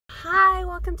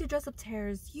welcome to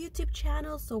DressupTerrz YouTube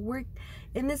channel. So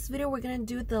in this video we're gonna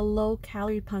do the low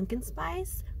calorie pumpkin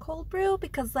spice cold brew,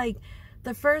 because like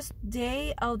the first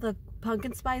day of the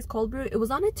pumpkin spice cold brew, it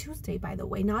was on a Tuesday, by the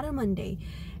way, not a Monday,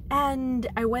 and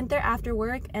I went there after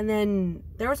work and then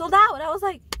they were sold out and I was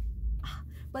like,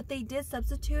 but they did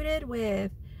substitute it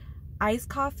with iced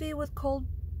coffee with cold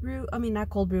brew. I mean, not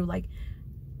cold brew, like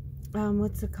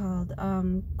what's it called,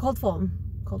 cold foam.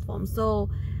 So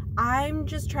I'm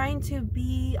just trying to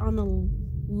be on the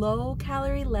low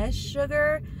calorie, less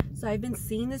sugar. So I've been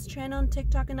seeing this trend on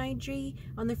TikTok and IG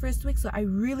on the first week, so I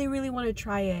really want to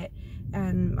try it,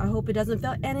 and I hope it doesn't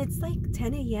fail. And it's like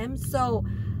 10 a.m. so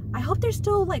I hope there's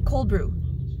still like cold brew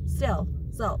still.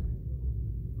 So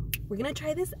we're gonna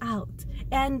try this out.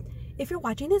 And if you're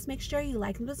watching this, make sure you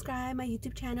like and subscribe my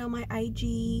YouTube channel, my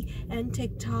IG and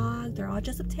TikTok. They're all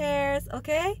DressupTerrz.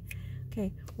 Okay,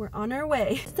 we're on our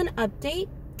way. Just an update.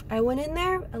 I went in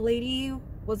there, a lady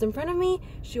was in front of me,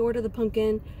 she ordered the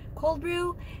pumpkin cold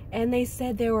brew, and they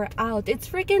said they were out. It's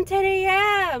freaking 10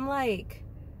 a.m. Like,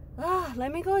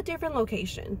 let me go a different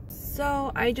location.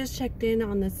 So I just checked in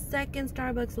on the second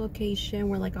Starbucks location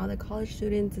where like all the college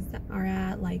students are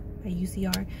at, like at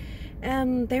UCR,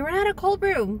 and they ran out of cold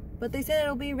brew, but they said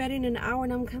it'll be ready in an hour,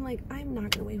 and I'm kind of like, I'm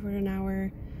not gonna wait for an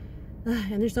hour.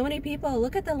 And there's so many people.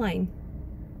 Look at the line.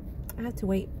 I have to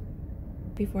wait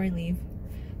before I leave.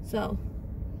 So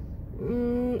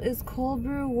is cold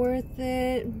brew worth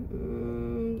it?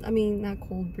 I mean, not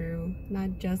cold brew,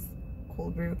 not just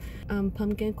cold brew,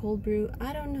 pumpkin cold brew.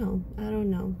 I don't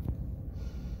know.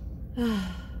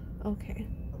 Okay,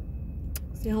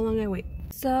 see how long I wait.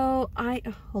 So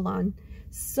hold on.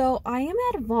 So I am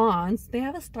at Vaughn's. They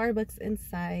have a Starbucks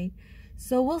inside,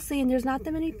 so we'll see. And there's not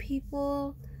that many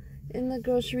people in the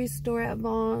grocery store at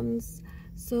Vaughn's,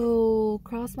 so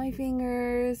cross my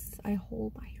fingers. I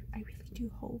hope, I really do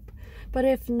hope. But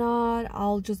if not,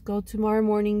 I'll just go tomorrow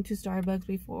morning to Starbucks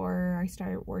before I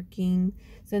start working,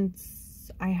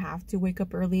 since I have to wake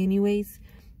up early anyways.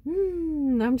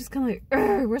 I'm just kind of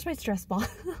like, where's my stress ball?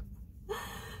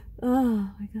 Oh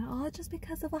my god, all just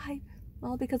because of a hype.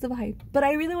 All because of a hype. But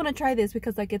I really want to try this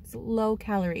because like it's low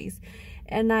calories.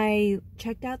 And I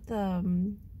checked out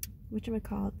the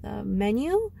the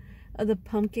menu of the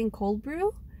pumpkin cold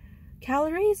brew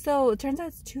calories. So it turns out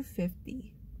it's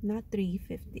 250, not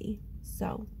 350.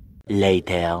 So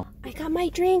later, I got my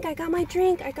drink.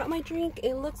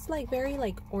 It looks like very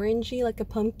like orangey, like a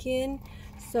pumpkin.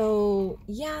 So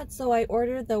yeah, so I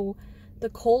ordered the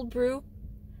cold brew,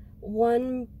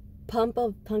 1 pump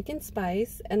of pumpkin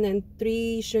spice, and then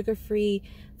 3 sugar-free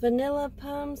vanilla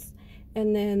pumps,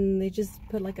 and then they just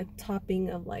put like a topping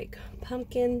of like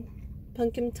pumpkin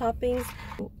toppings.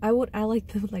 I like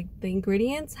the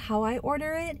ingredients, how I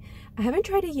order it. I haven't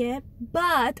tried it yet,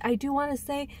 but I do want to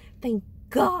say thank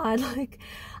God. Like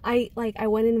I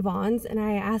went in Vaughn's and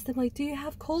I asked them like, do you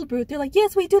have cold brew? They're like,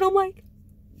 yes we do. And I'm like,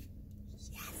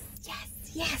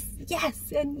 yes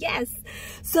and yes.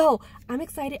 So I'm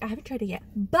excited. I haven't tried it yet,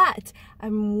 but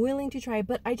I'm willing to try it.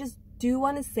 But I just do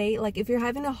want to say, like, if you're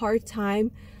having a hard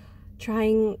time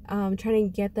trying to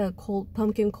get the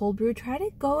pumpkin cold brew, try to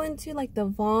go into like the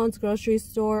Vaughn's grocery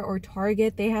store or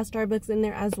Target. They have Starbucks in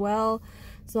there as well.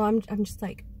 So I'm just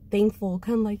like thankful,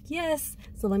 kind of like, yes.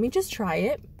 So let me just try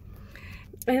it.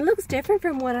 And it looks different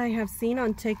from what I have seen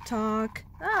on TikTok.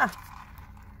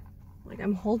 Like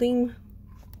I'm holding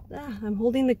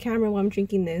the camera while I'm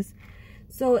drinking this,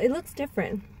 so it looks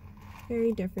different,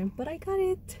 very different, but I got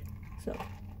it. So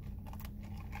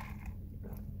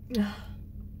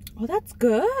oh, that's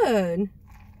good.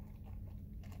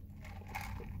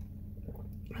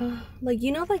 Like,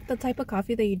 you know, like the type of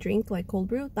coffee that you drink, like cold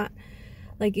brew, that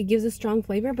like it gives a strong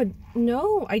flavor, but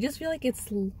no, I just feel like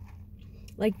it's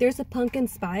like there's a pumpkin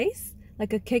spice,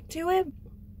 like a kick to it,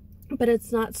 but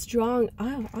it's not strong.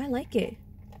 Oh, I like it.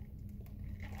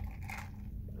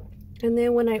 And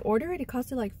then when I ordered it, it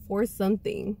costed like $4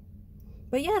 something.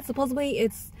 But yeah, supposedly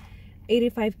it's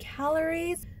 85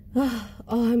 calories. Oh,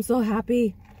 I'm so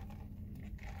happy.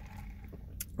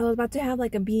 I was about to have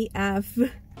like a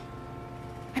BF.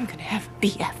 I'm gonna have a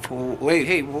BF. Wait,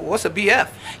 hey, what's a BF?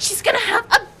 She's gonna have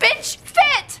a bitch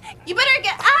fit! You better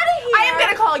get out of here! I am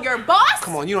gonna call your boss!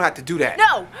 Come on, you don't have to do that.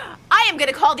 No! I am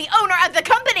gonna call the owner of the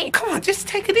company! Come on, just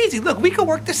take it easy. Look, we can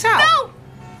work this out. No!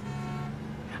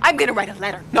 I'm gonna write a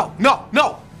letter. No!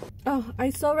 Oh,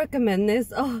 I so recommend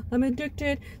this. Oh, I'm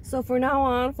addicted. So for now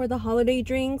on, for the holiday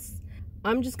drinks,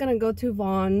 I'm just gonna go to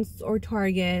Vaughn's or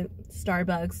Target,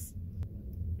 Starbucks.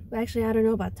 But actually, I don't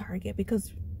know about Target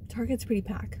because Target's pretty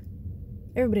packed.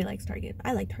 Everybody likes Target.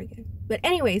 I like Target. But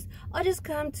anyways, I'll just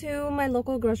come to my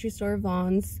local grocery store,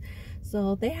 Vaughn's.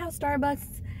 So they have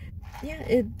Starbucks. Yeah,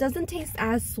 it doesn't taste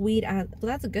as sweet as, so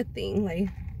that's a good thing. Like,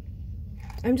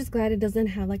 I'm just glad it doesn't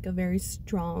have like a very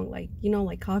strong, like, you know,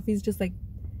 like coffee's just like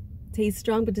tastes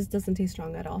strong, but this doesn't taste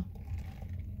strong at all.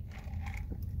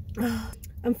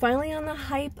 I'm finally on the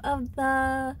hype of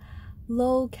the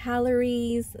low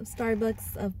calories of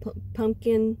Starbucks of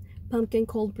pumpkin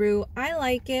cold brew. I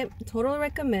like it, totally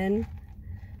recommend.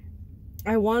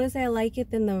 I want to say I like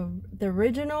it than the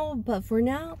original, but for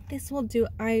now this will do.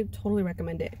 I totally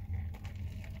recommend it.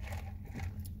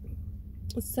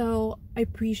 So I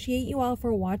appreciate you all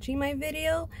for watching my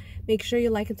video. Make sure you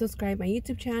like and subscribe my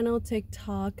YouTube channel,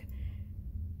 TikTok,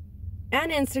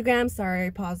 and Instagram. Sorry, I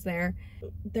paused there.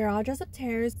 They're all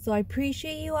DressupTerrz. So I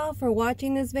appreciate you all for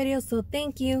watching this video. So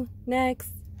thank you.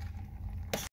 Next.